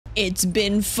It's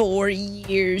been 4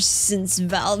 years since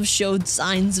Valve showed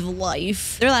signs of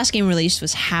life. Their last game released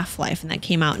was Half-Life, and that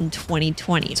came out in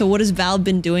 2020. So what has Valve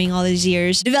been doing all these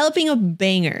years? Developing a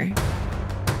banger.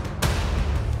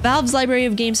 Valve's library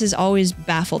of games has always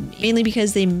baffled me, mainly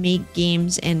because they make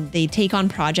games and they take on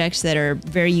projects that are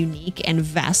very unique and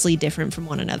vastly different from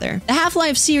one another. The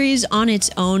Half-Life series on its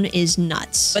own is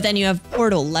nuts, but then you have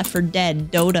Portal, Left 4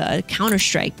 Dead, Dota,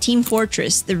 Counter-Strike, Team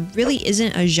Fortress. There really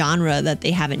isn't a genre that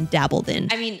they haven't dabbled in.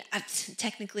 I mean,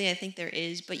 technically I think there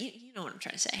is, but you know what I'm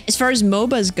trying to say. As far as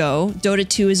MOBAs go, Dota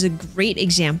 2 is a great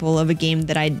example of a game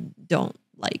that I don't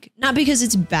like. Not because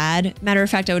it's bad. Matter of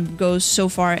fact, I would go so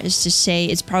far as to say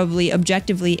it's probably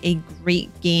objectively a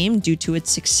great game due to its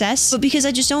success, but because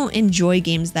I just don't enjoy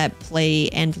games that play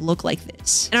and look like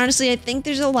this. And honestly, I think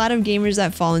there's a lot of gamers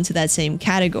that fall into that same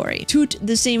category. Toot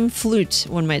the same flute,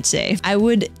 one might say. I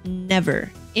would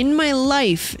never in my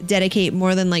life dedicate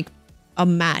more than like a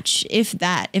match, if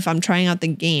that, if I'm trying out the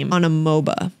game on a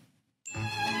MOBA.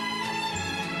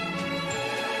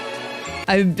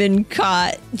 I've been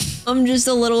caught. I'm just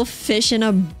a little fish in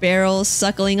a barrel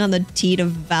suckling on the teat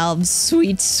of Valve's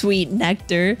sweet, sweet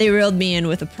nectar. They reeled me in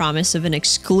with a promise of an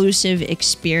exclusive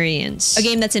experience. A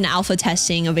game that's in alpha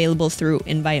testing, available through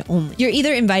invite only. You're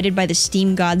either invited by the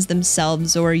Steam gods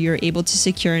themselves, or you're able to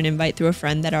secure an invite through a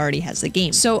friend that already has the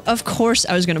game. So of course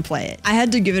I was gonna play it. I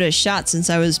had to give it a shot since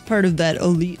I was part of that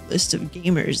elite list of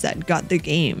gamers that got the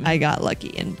game. I got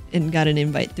lucky and got an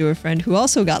invite through a friend who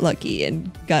also got lucky and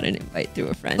got an invite through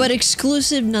a friend. But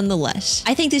exclusive nonetheless.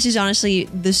 I think this is honestly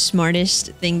the smartest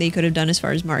thing they could have done as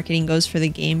far as marketing goes for the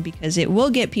game, because it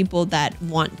will get people that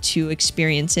want to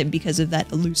experience it because of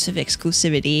that elusive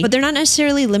exclusivity. But they're not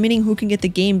necessarily limiting who can get the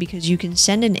game, because you can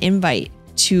send an invite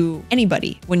to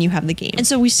anybody when you have the game. And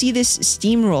so we see this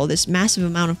steamroll, this massive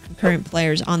amount of concurrent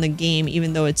players on the game,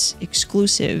 even though it's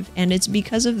exclusive. And it's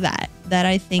because of that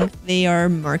I think they are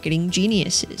marketing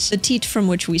geniuses. The teat from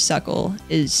which we suckle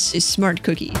is smart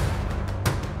cookie.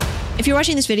 If you're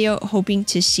watching this video hoping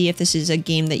to see if this is a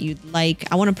game that you'd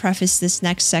like, I want to preface this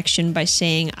next section by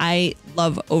saying I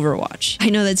love Overwatch. I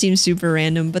know that seems super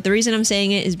random, but the reason I'm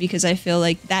saying it is because I feel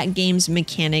like that game's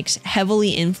mechanics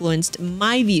heavily influenced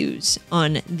my views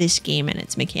on this game and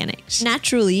its mechanics.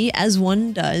 Naturally, as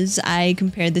one does, I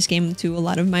compared this game to a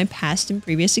lot of my past and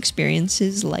previous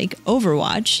experiences like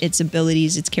Overwatch, its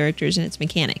abilities, its characters, and its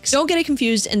mechanics. Don't get it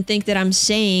confused and think that I'm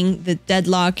saying that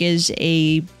Deadlock is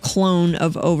a clone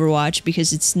of Overwatch,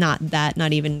 because it's not that,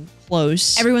 not even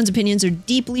close. Everyone's opinions are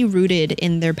deeply rooted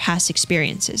in their past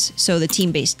experiences. So the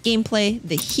team-based gameplay,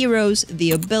 the heroes,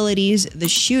 the abilities, the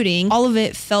shooting, all of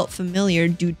it felt familiar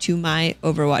due to my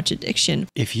Overwatch addiction.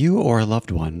 If you or a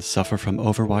loved one suffer from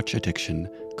Overwatch addiction,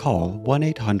 call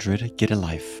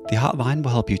 1-800-GET-A-LIFE. The hotline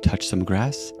will help you touch some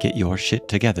grass, get your shit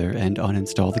together, and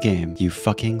uninstall the game, you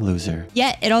fucking loser.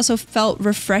 Yet, it also felt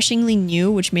refreshingly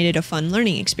new, which made it a fun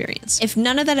learning experience. If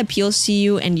none of that appeals to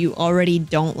you and you already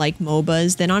don't like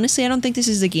MOBAs, then honestly, I don't think this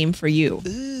is the game for you.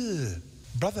 Ugh,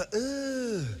 brother,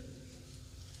 ugh.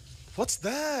 What's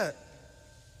that?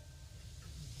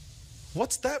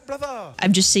 What's that, brother?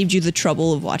 I've just saved you the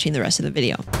trouble of watching the rest of the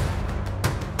video.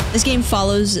 This game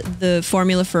follows the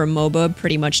formula for a MOBA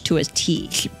pretty much to a T.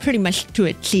 Pretty much to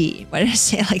a T. Why did I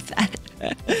say it like that?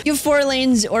 You have 4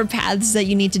 lanes or paths that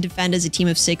you need to defend as a team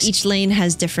of 6. Each lane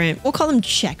has different, we'll call them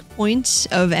checkpoints,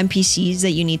 of NPCs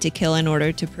that you need to kill in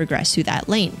order to progress through that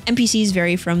lane. NPCs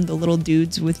vary from the little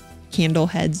dudes with candle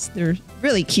heads. They're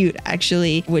really cute,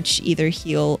 actually, which either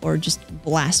heal or just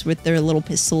blast with their little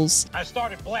pistols. I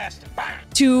started blasting. Bang!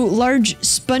 To large,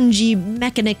 spongy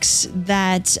mechanics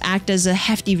that act as a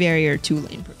hefty barrier to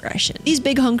lane progression. These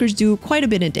big hunkers do quite a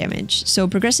bit of damage, so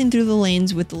progressing through the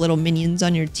lanes with the little minions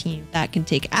on your team that can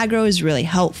take aggro is really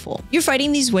helpful. You're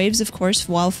fighting these waves, of course,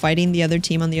 while fighting the other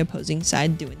team on the opposing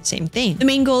side doing the same thing. The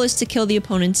main goal is to kill the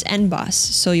opponent's end boss,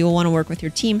 so you'll want to work with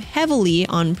your team heavily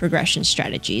on progression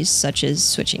strategies, such as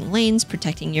switching lanes,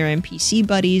 protecting your NPC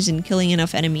buddies, and killing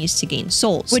enough enemies to gain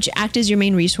souls, which act as your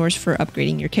main resource for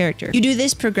upgrading your character. You do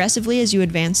this progressively as you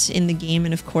advance in the game,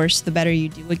 and of course, the better you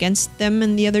do against them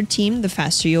and the other team, the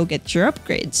faster you'll get your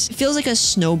upgrades. It feels like a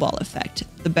snowball effect.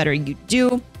 The better you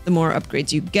do, the more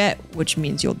upgrades you get, which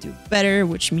means you'll do better,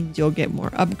 which means you'll get more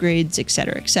upgrades,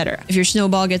 etc., etc. If your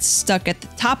snowball gets stuck at the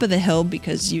top of the hill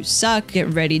because you suck, get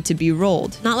ready to be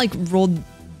rolled. Not like rolled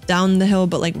down the hill,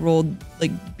 but like rolled,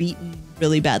 like beaten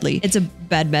really badly. It's a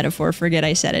bad metaphor. Forget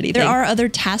I said anything. There are other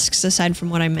tasks aside from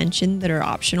what I mentioned that are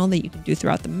optional that you can do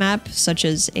throughout the map, such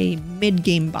as a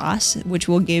mid-game boss, which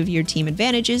will give your team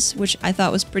advantages, which I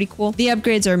thought was pretty cool. The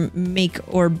upgrades are make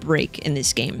or break in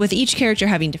this game. With each character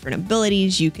having different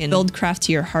abilities, you can build craft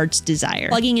to your heart's desire.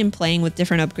 Plugging and playing with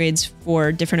different upgrades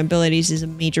for different abilities is a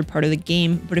major part of the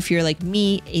game, but if you're like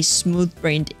me, a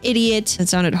smooth-brained idiot, that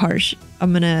sounded harsh,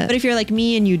 but if you're like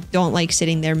me and you don't like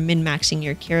sitting there min-maxing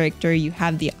your character, you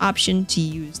have the option to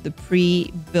use the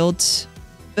pre-built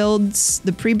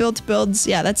builds.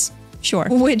 Yeah, that's sure.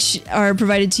 Which are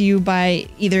provided to you by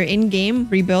either in-game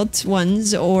pre-built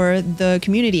ones or the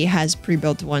community has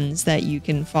pre-built ones that you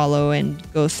can follow and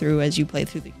go through as you play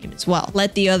through the game as well.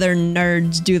 Let the other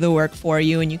nerds do the work for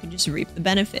you and you can just reap the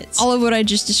benefits. All of what I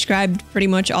just described pretty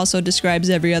much also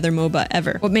describes every other MOBA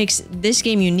ever. What makes this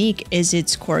game unique is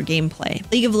its core gameplay.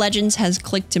 League of Legends has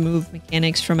click-to-move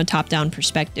mechanics from a top-down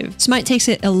perspective. Smite takes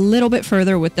it a little bit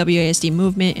further with WASD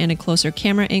movement and a closer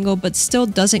camera angle, but still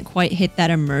doesn't quite hit that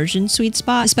immersion sweet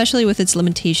spot, especially with its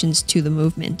limitations to the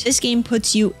movement. This game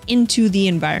puts you into the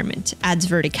environment, adds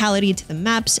verticality to the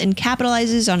maps, and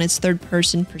capitalizes on its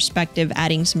third-person perspective,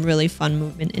 adding some really fun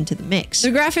movement into the mix. The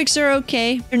graphics are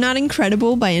okay. They're not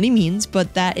incredible by any means,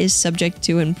 but that is subject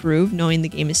to improve, knowing the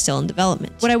game is still in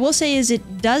development. What I will say is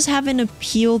it does have an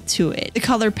appeal to it. The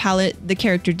color palette, the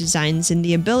character designs, and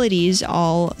the abilities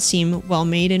all seem well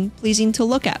made and pleasing to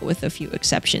look at with a few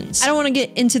exceptions. I don't want to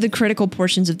get into the critical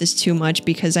portions of this too much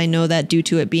because I know that due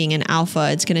to it being an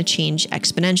alpha, it's going to change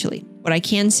exponentially. What I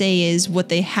can say is what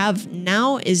they have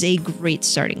now is a great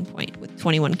starting point with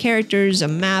 21 characters, a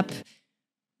map.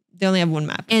 They only have one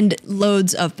map and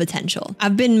loads of potential.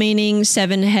 I've been maining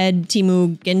 7-head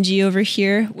Timu Genji over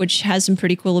here, which has some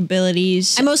pretty cool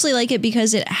abilities. I mostly like it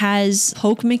because it has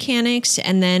poke mechanics.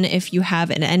 And then if you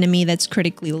have an enemy that's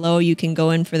critically low, you can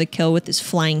go in for the kill with this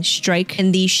flying strike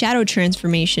and the shadow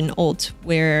transformation ult,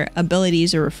 where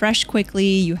abilities are refreshed quickly.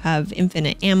 You have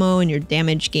infinite ammo and your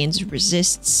damage gains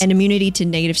resists and immunity to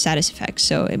negative status effects.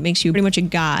 So it makes you pretty much a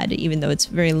god, even though it's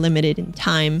very limited in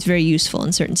time. It's very useful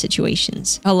in certain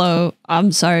situations. Hello.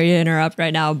 I'm sorry to interrupt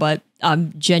right now, but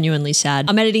I'm genuinely sad.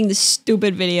 I'm editing this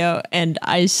stupid video and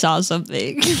I saw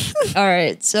something. All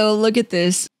right, so look at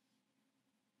this.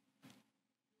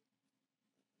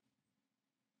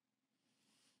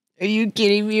 Are you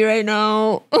kidding me right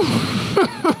now?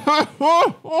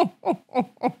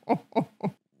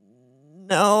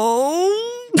 No.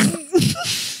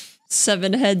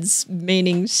 7 heads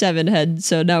meaning 7 heads,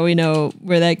 so now we know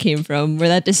where that came from, where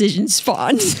that decision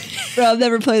spawned. Bro, I'll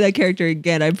never play that character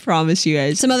again, I promise you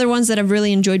guys. Some other ones that I've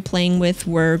really enjoyed playing with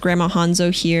were Grandma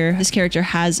Hanzo here. This character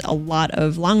has a lot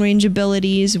of long-range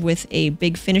abilities with a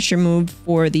big finisher move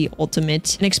for the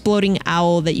ultimate, an exploding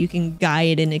owl that you can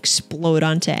guide and explode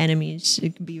onto enemies.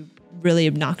 It can be really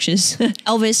obnoxious.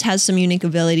 Elvis has some unique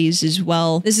abilities as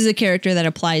well. This is a character that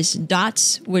applies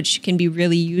dots, which can be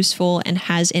really useful and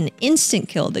has an instant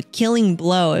kill, the killing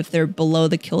blow if they're below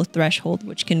the kill threshold,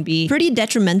 which can be pretty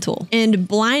detrimental. And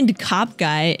Blind Cop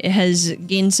Guy has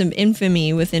gained some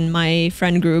infamy within my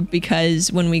friend group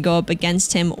because when we go up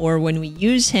against him or when we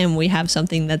use him, we have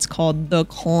something that's called the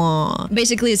claw.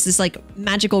 Basically, it's this like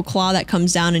magical claw that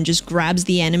comes down and just grabs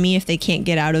the enemy if they can't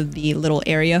get out of the little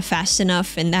area fast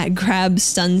enough, and that grab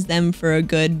stuns them for a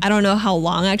good, I don't know how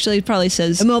long, actually. It probably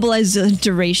says immobilized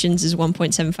durations is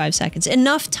 1.75 seconds.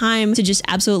 Enough time to just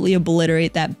absolutely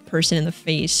obliterate that person in the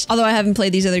face. Although I haven't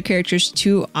played these other characters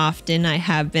too often, I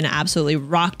have been absolutely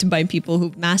rocked by people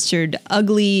who've mastered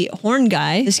Ugly Horn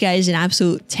Guy. This guy is an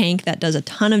absolute tank that does a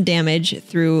ton of damage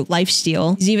through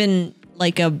lifesteal. He's even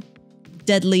like a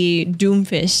deadly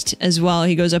Doomfist as well.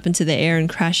 He goes up into the air and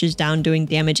crashes down doing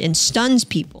damage and stuns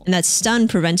people. And that stun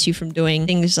prevents you from doing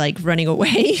things like running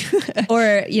away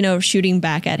or, you know, shooting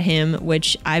back at him,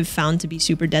 which I've found to be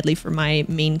super deadly for my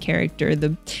main character,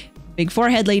 the big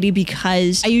forehead lady,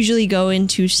 because I usually go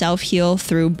into self-heal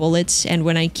through bullets, and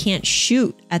when I can't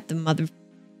shoot at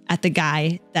the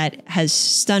guy that has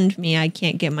stunned me, I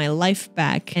can't get my life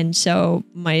back. And so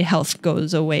my health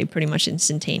goes away pretty much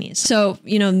instantaneous. So,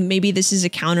 you know, maybe this is a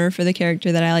counter for the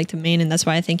character that I like to main, and that's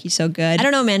why I think he's so good. I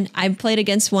don't know, man. I played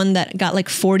against one that got like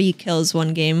 40 kills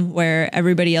one game where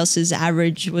everybody else's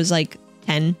average was like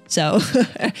 10. So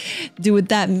do with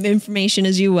that information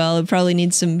as you will. It probably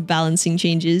needs some balancing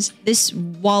changes. This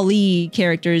Wally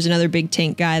character is another big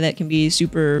tank guy that can be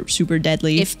super, super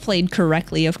deadly if played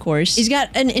correctly, of course. He's got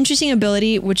an interesting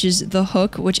ability, which is the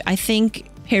hook, which I think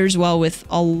pairs well with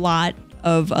a lot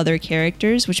of other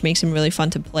characters, which makes him really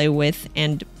fun to play with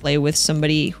and play with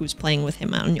somebody who's playing with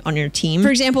him on your team.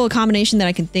 For example, a combination that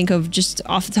I can think of just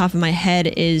off the top of my head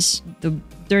is the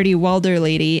dirty welder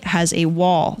lady has a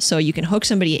wall. So you can hook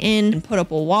somebody in and put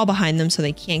up a wall behind them so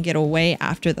they can't get away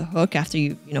after the hook, after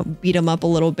you beat them up a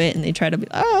little bit and they try to be,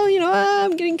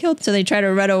 I'm getting killed. So they try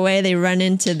to run away. They run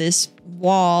into this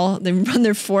wall, they run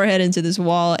their forehead into this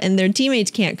wall, and their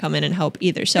teammates can't come in and help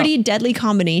either. So pretty deadly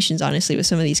combinations, honestly, with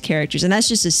some of these characters, and that's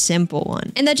just a simple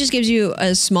one. And that just gives you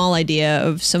a small idea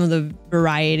of some of the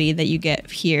variety that you get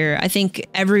here. I think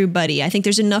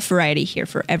there's enough variety here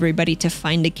for everybody to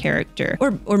find a character,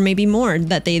 or maybe more,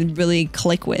 that they really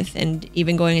click with. And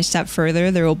even going a step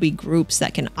further, there will be groups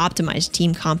that can optimize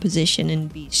team composition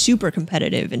and be super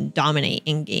competitive and dominate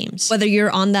in games. Whether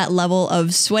you're on that level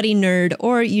of sweaty nerd,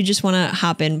 or you just want to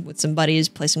hop in with some buddies,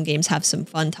 play some games, have some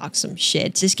fun, talk some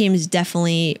shit, this game is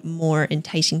definitely more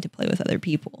enticing to play with other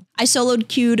people. I soloed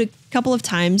queued a couple of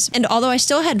times, and although I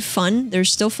still had fun, there's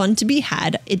still fun to be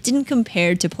had, it didn't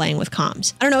compare to playing with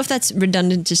comms. I don't know if that's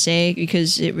redundant to say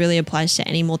because it really applies to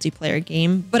any multiplayer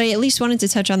game, but I at least wanted to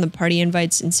touch on the party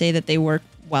invites and say that they work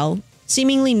well.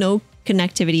 Seemingly no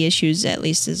connectivity issues, at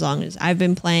least as long as I've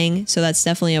been playing, so that's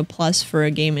definitely a plus for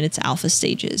a game in its alpha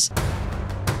stages.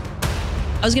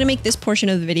 I was going to make this portion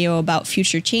of the video about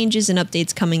future changes and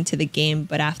updates coming to the game,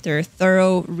 but after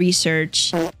thorough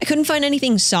research, I couldn't find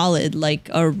anything solid like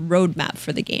a roadmap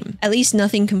for the game. At least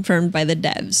nothing confirmed by the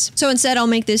devs. So instead, I'll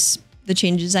make this the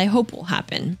changes I hope will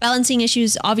happen. Balancing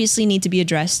issues obviously need to be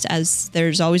addressed, as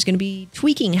there's always going to be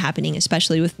tweaking happening,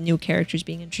 especially with new characters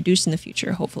being introduced in the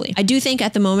future, hopefully. I do think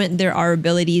at the moment there are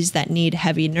abilities that need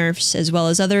heavy nerfs, as well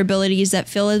as other abilities that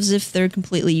feel as if they're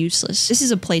completely useless. This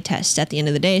is a playtest at the end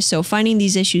of the day, so finding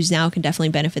these issues now can definitely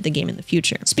benefit the game in the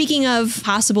future. Speaking of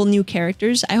possible new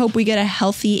characters, I hope we get a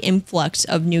healthy influx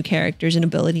of new characters and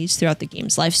abilities throughout the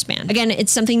game's lifespan. Again,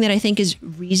 it's something that I think is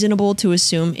reasonable to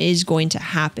assume is going to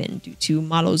happen due to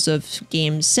models of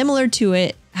games similar to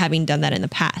it having done that in the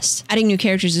past. Adding new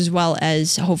characters as well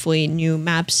as hopefully new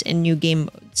maps and new game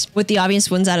modes. With the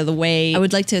obvious ones out of the way, I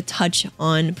would like to touch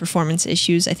on performance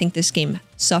issues. I think this game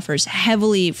suffers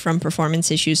heavily from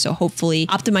performance issues, so hopefully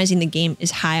optimizing the game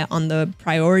is high on the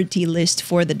priority list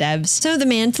for the devs. Some of the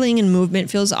mantling and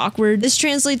movement feels awkward. This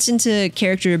translates into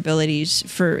character abilities.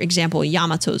 For example,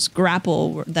 Yamato's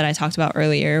grapple that I talked about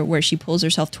earlier, where she pulls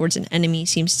herself towards an enemy,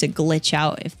 seems to glitch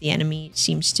out if the enemy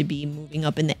seems to be moving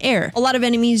up in the air. A lot of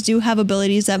enemies do have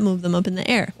abilities that move them up in the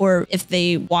air, or if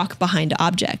they walk behind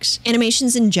objects.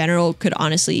 Animations in general could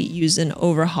honestly use an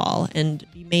overhaul and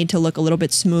be made to look a little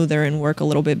bit smoother and work a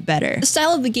little bit better. The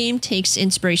style of the game takes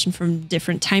inspiration from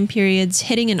different time periods,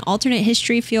 hitting an alternate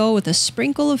history feel with a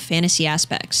sprinkle of fantasy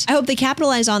aspects. I hope they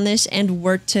capitalize on this and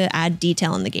work to add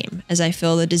detail in the game, as I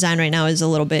feel the design right now is a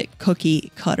little bit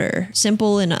cookie cutter,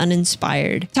 simple and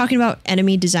uninspired. Talking about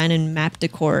enemy design and map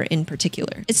decor in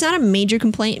particular. It's not a major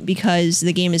complaint because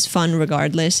the game is fun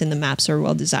regardless and the maps are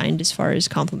well designed as far as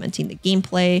complementing the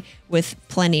gameplay, with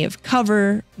plenty of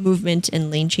cover, movement,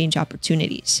 and lane change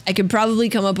opportunities. I could probably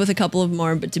come up with a couple of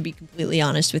more, but to be completely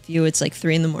honest with you, it's like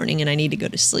 3 in the morning and I need to go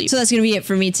to sleep. So that's gonna be it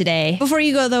for me today. Before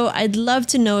you go though, I'd love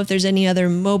to know if there's any other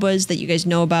MOBAs that you guys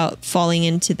know about falling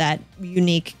into that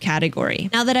unique category.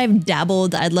 Now that I've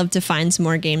dabbled, I'd love to find some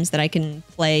more games that I can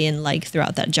play and like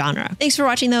throughout that genre. Thanks for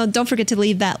watching though. Don't forget to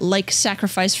leave that like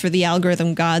sacrifice for the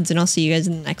algorithm gods, and I'll see you guys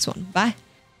in the next one. Bye.